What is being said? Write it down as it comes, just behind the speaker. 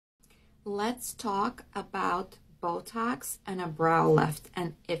Let's talk about Botox and a brow lift,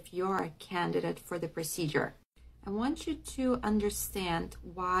 and if you're a candidate for the procedure. I want you to understand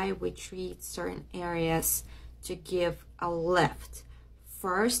why we treat certain areas to give a lift.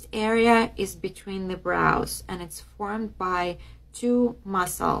 First area is between the brows, and it's formed by two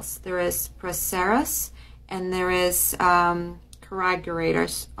muscles. There is procerus and there is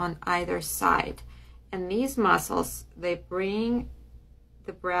corrugators on either side. And these muscles, they bring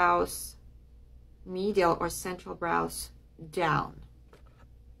the brows, medial or central brows, down.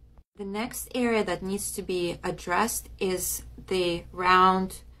 The next area that needs to be addressed is the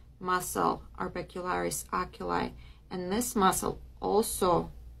round muscle, orbicularis oculi, and this muscle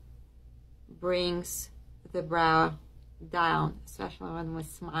also brings the brow down, especially when we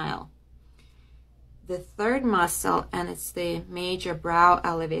smile. The third muscle, and it's the major brow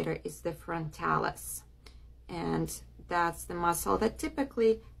elevator, is the frontalis, and that's the muscle that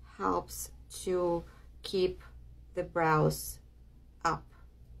typically helps to keep the brows up.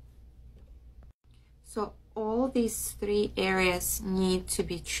 So all these three areas need to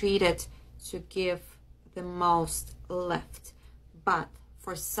be treated to give the most lift. But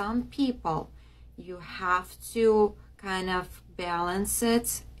for some people, you have to kind of balance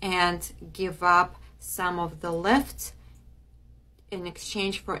it and give up some of the lift in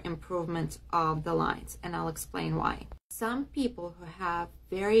exchange for improvement of the lines, and I'll explain why. Some people who have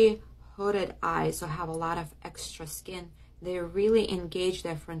very hooded eyes or have a lot of extra skin, they really engage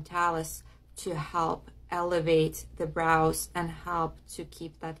their frontalis to help elevate the brows and help to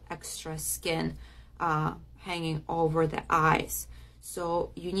keep that extra skin hanging over the eyes.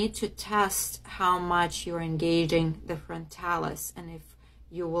 So you need to test how much you're engaging the frontalis and if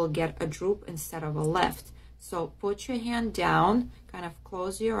you will get a droop instead of a lift. So put your hand down, kind of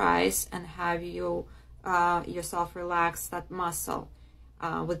close your eyes, and have you yourself relax that muscle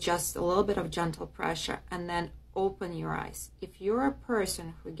with just a little bit of gentle pressure, and then open your eyes. If you're a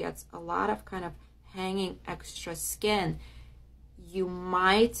person who gets a lot of kind of hanging extra skin, you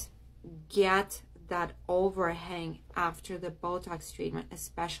might get that overhang after the Botox treatment,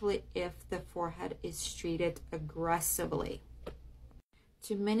 especially if the forehead is treated aggressively.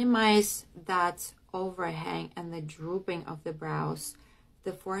 To minimize that overhang and the drooping of the brows,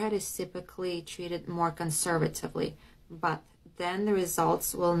 the forehead is typically treated more conservatively, but then the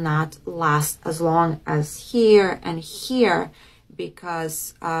results will not last as long as here and here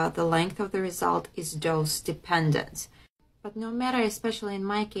because the length of the result is dose dependent. But no matter, especially in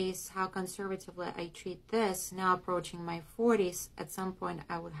my case, how conservatively I treat this, now approaching my 40s, at some point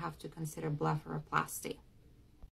I would have to consider blepharoplasty.